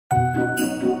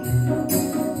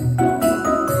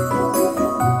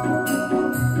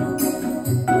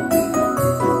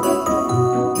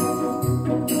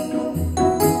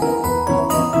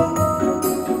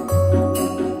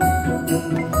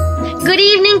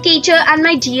teacher and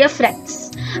my dear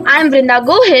friends. I am Vrinda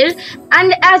Gohil,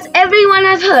 and as everyone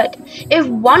have heard, if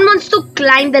one wants to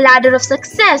climb the ladder of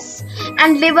success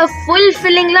and live a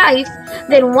fulfilling life,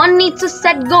 then one needs to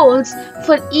set goals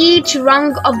for each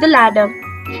rung of the ladder.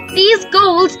 These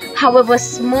goals, however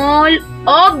small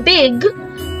or big,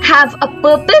 have a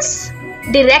purpose,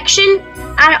 direction,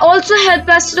 and also help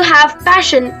us to have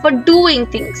passion for doing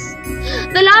things.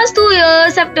 The last 2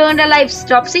 years have turned our lives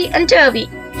topsy-turvy,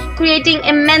 creating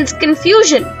immense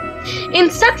confusion. In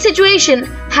such situation,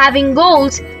 having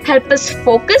goals help us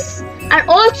focus and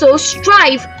also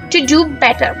strive to do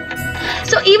better.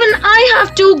 So even I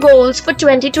have 2 goals for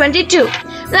 2022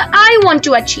 that I want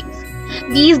to achieve.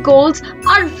 These goals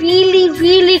are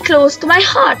really close to my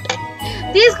heart.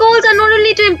 These goals are not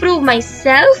only to improve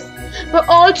myself, but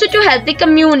also to help the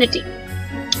community.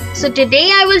 So today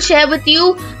I will share with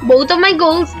you both of my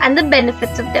goals and the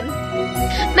benefits of them.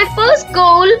 My first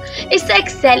goal is to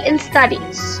excel in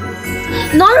studies.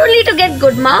 Not only to get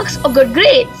good marks or good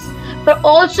grades, but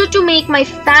also to make my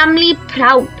family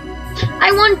proud.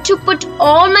 I want to put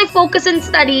all my focus in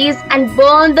studies and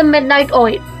burn the midnight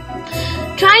oil.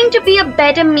 Trying to be a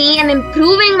better me and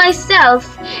improving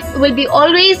myself will be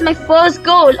always my first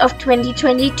goal of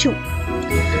 2022.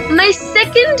 My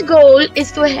second goal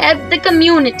is to help the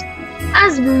community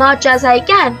as much as I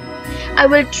can. I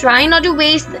will try not to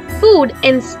waste food,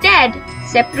 instead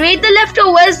separate the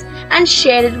leftovers and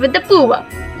share it with the poor.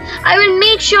 I will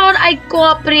make sure I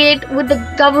cooperate with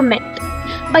the government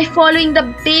by following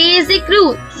the basic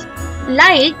rules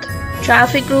like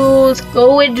traffic rules,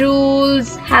 COVID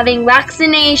rules, having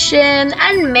vaccination,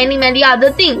 and many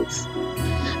other things.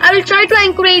 I will try to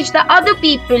encourage the other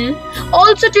people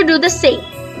also to do the same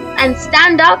and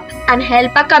stand up and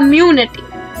help our community.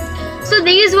 So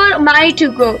these were my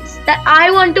 2 goals that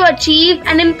I want to achieve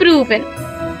and improve in.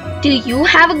 Do you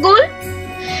have a goal?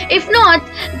 If not,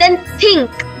 then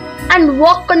think and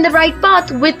walk on the right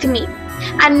path with me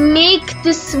and make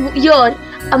this year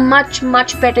a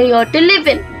much better year to live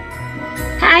in.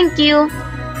 Thank you.